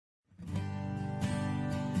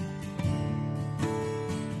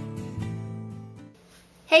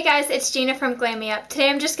Hey guys, it's Gina from Glam-me-up. Today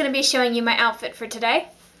I'm just going to be showing you my outfit for today.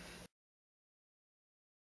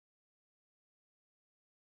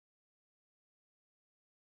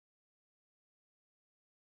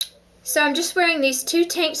 So I'm just wearing these two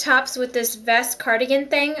tank tops with this vest cardigan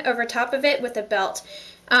thing over top of it with a belt.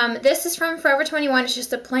 This is from Forever 21. It's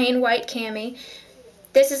just a plain white cami.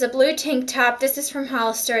 This is a blue tank top. This is from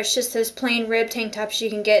Hollister. It's just those plain rib tank tops you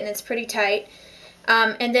can get, and it's pretty tight.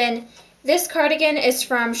 And then this cardigan is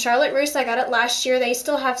from Charlotte Russe. I got it last year. They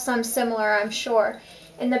still have some similar, I'm sure.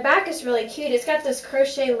 And the back is really cute. It's got this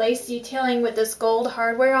crochet lace detailing with this gold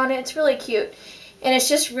hardware on it. It's really cute. And it's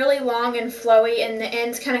just really long and flowy, and the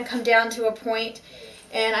ends kind of come down to a point,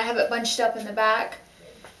 and I have it bunched up in the back.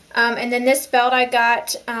 And then this belt I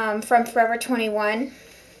got from Forever 21,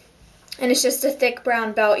 and it's just a thick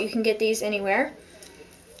brown belt. You can get these anywhere.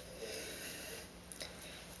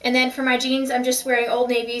 And then for my jeans, I'm just wearing Old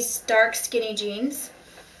Navy's dark skinny jeans.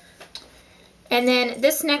 And then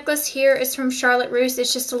this necklace here is from Charlotte Russe.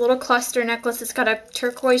 It's just a little cluster necklace. It's got a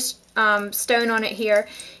turquoise stone on it here,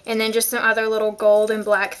 and then just some other little gold and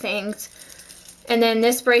black things. And then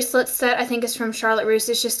this bracelet set I think is from Charlotte Russe.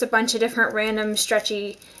 It's just a bunch of different random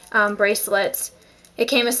stretchy bracelets. It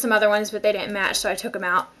came with some other ones, but they didn't match, so I took them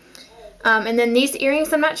out. And then these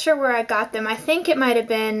earrings, I'm not sure where I got them. I think it might have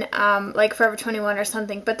been like Forever 21 or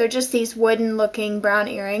something, but they're just these wooden looking brown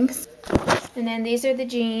earrings. And then these are the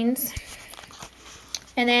jeans.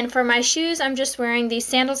 And then for my shoes, I'm just wearing these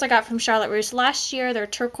sandals I got from Charlotte Russe last year. They're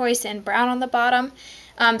turquoise and brown on the bottom.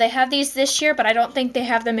 They have these this year, but I don't think they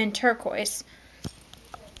have them in turquoise.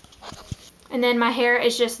 And then my hair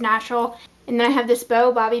is just natural. And then I have this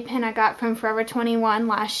bow bobby pin I got from Forever 21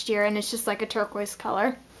 last year, and it's just like a turquoise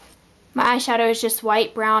color. My eyeshadow is just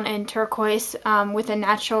white, brown, and turquoise with a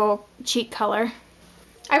natural cheek color.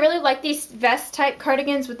 I really like these vest type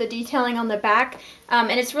cardigans with the detailing on the back,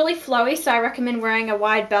 and it's really flowy, so I recommend wearing a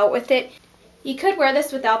wide belt with it. You could wear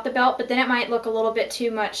this without the belt, but then it might look a little bit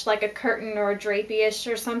too much like a curtain or a drapey-ish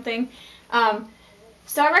or something.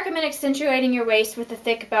 So I recommend accentuating your waist with a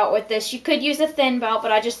thick belt with this. You could use a thin belt,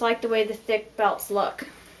 but I just like the way the thick belts look.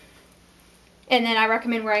 And then I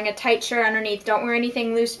recommend wearing a tight shirt underneath. Don't wear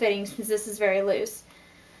anything loose fitting since this is very loose.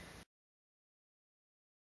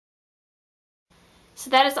 So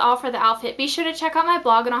that is all for the outfit. Be sure to check out my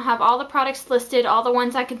blog, and I'll have all the products listed, all the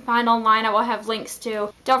ones I can find online I will have links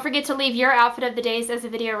to. Don't forget to leave your outfit of the days as a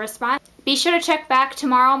video response. Be sure to check back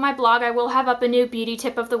tomorrow on my blog. I will have up a new beauty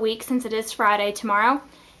tip of the week since it is Friday tomorrow.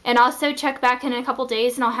 And also check back in a couple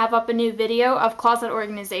days and I'll have up a new video of closet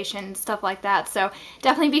organization and stuff like that. So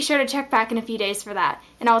definitely be sure to check back in a few days for that.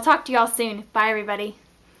 And I will talk to y'all soon. Bye everybody.